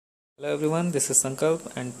Hello everyone, this is Sankalp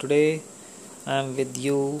and today I am with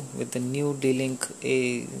you with the new D-Link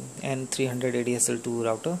N300 ADSL2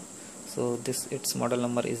 router. So its model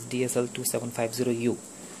number is DSL-2750U.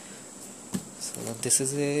 So this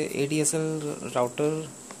is a ADSL router,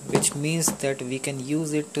 which means that we can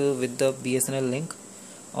use it with the BSNL link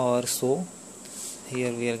or so.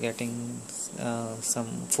 Here we are getting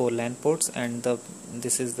some 4 LAN ports, and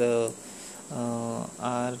this is the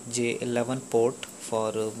RJ11 port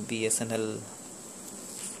for BSNL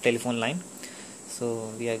telephone line.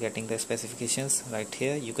 So we are getting the specifications right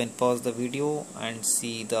here. You can pause the video and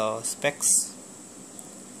see the specs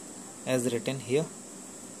as written here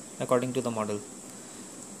according to the model.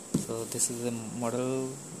 So this is a model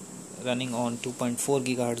running on 2.4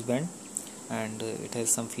 GHz band, and it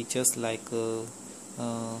has some features like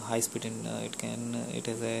high speed. It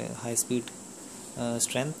has a high speed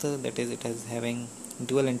strength, that is, it has having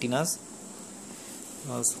dual antennas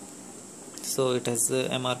also. So it has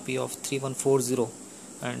MRP of 3140,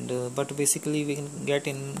 and but basically we can get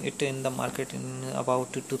it in the market in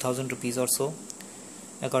about 2000 rupees or so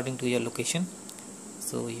according to your location.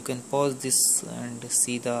 So you can pause this and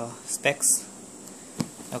see the specs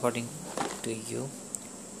according to you.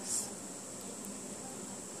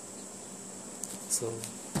 So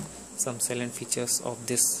some salient features of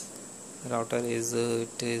this router is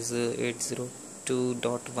it is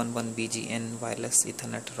 802.11 BGN wireless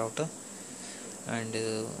Ethernet router, and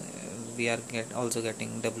we are also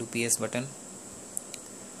getting WPS button,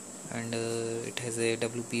 and it has a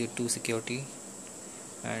WPA2 security,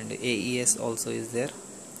 and AES also is there.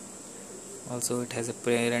 Also it has a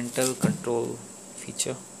parental control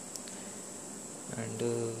feature, and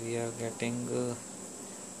we are getting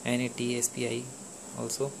NAT SPI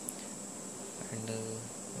also, and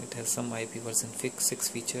it has some IP version 6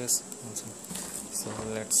 features also. So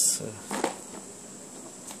let's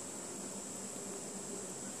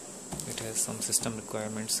it has some system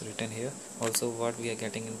requirements written here. Also what we are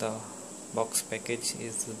getting in the box package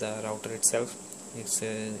is the router itself. It's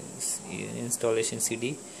a installation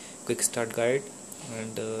CD, quick start guide,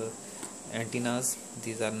 and antennas.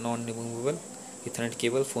 These are non-removable, Ethernet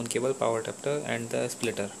cable, phone cable, power adapter, and the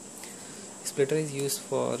splitter. Splitter is used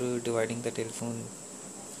for dividing the telephone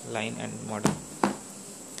line and modem.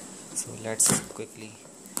 So let's quickly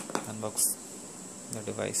unbox the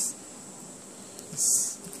device.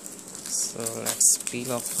 So let's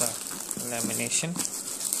peel off the lamination.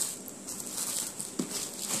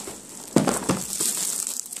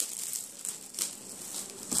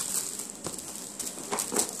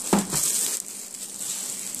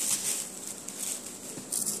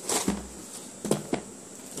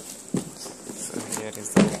 So here is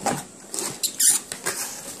the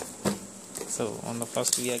So on the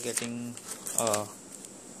first we are getting a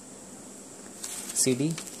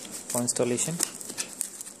CD for installation,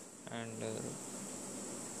 and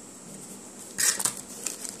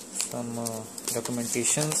some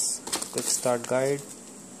documentations, quick start guide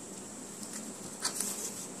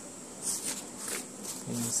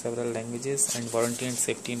in several languages, and warranty and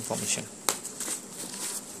safety information.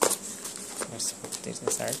 Let's put this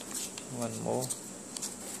aside. One more.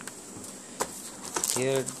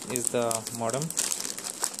 Here is the modem,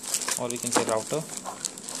 or we can say router.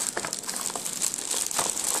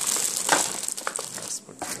 Let's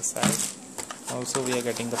put this aside. Also we are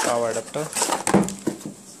getting the power adapter.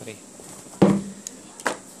 Sorry.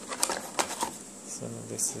 So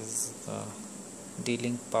this is the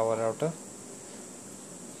D-Link power router.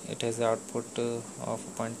 It has the output of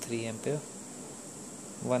 0.3 ampere.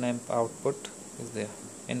 1 amp output is there.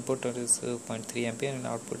 Input is 0.3 ampere and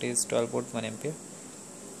output is 12 volt 1 ampere.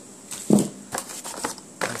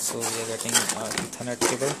 So we are getting Ethernet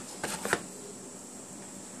cable,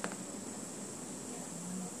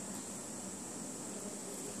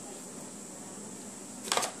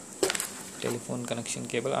 telephone connection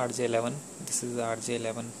cable RJ11. This is the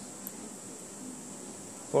RJ11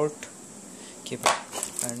 port cable,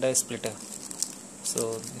 and a splitter.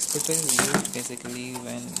 So the splitter is used basically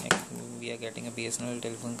when we are getting a BSNL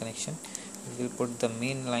telephone connection. We will put the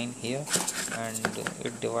main line here, and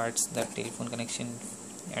it divides the telephone connection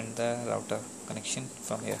and the router connection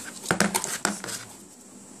from here. So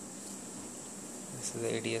this is the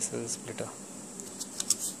ADSL splitter.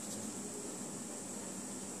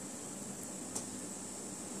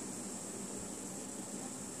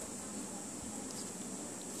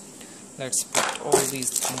 Let's put all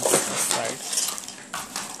these things aside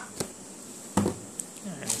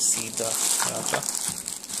and see the router.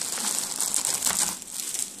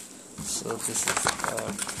 So this is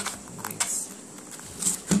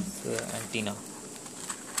the antenna.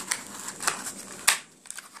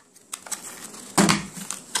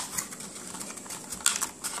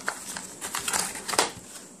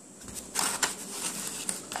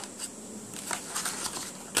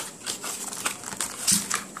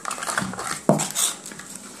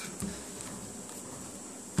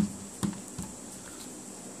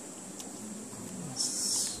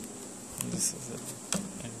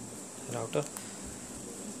 router.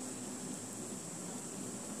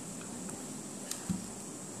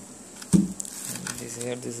 This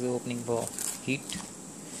is the opening for heat,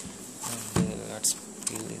 and let's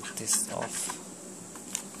peel this off.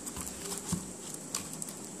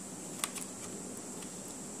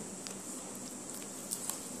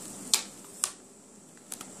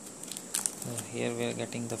 Here we are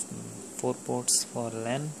getting the 4 ports for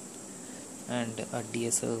LAN and a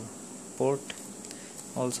DSL port.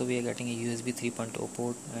 Also we are getting a USB 3.0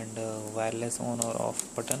 port and a wireless on or off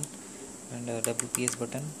button and a WPS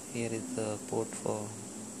button. Here is the port for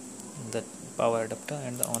the power adapter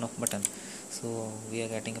and the on off button. So we are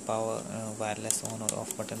getting a power wireless on or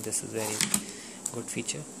off button. This is very good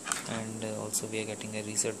feature. And also we are getting a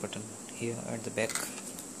reset button here at the back.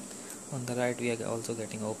 On the right we are also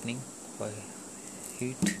getting opening for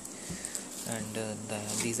heat, and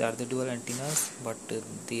these are the dual antennas, but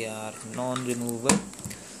they are non-removable.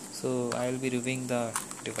 So I will be reviewing the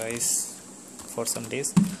device for some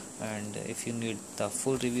days, and if you need the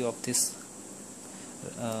full review of this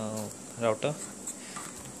router,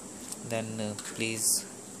 then please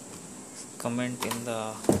comment in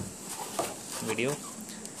the video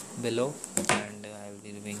below, and I will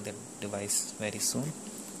be reviewing the device very soon.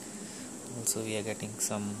 Also we are getting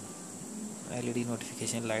some LED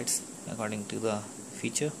notification lights according to the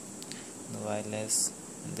feature, the wireless,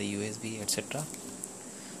 the USB, etc.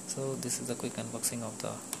 So this is a quick unboxing of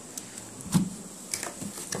the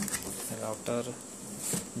router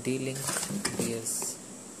D-Link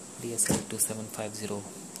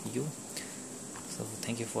DSL-2750U. So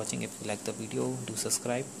thank you for watching. If you like the video, do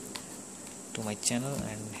subscribe to my channel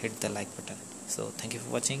and hit the like button. So thank you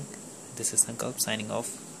for watching. This is Sankalp signing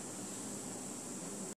off.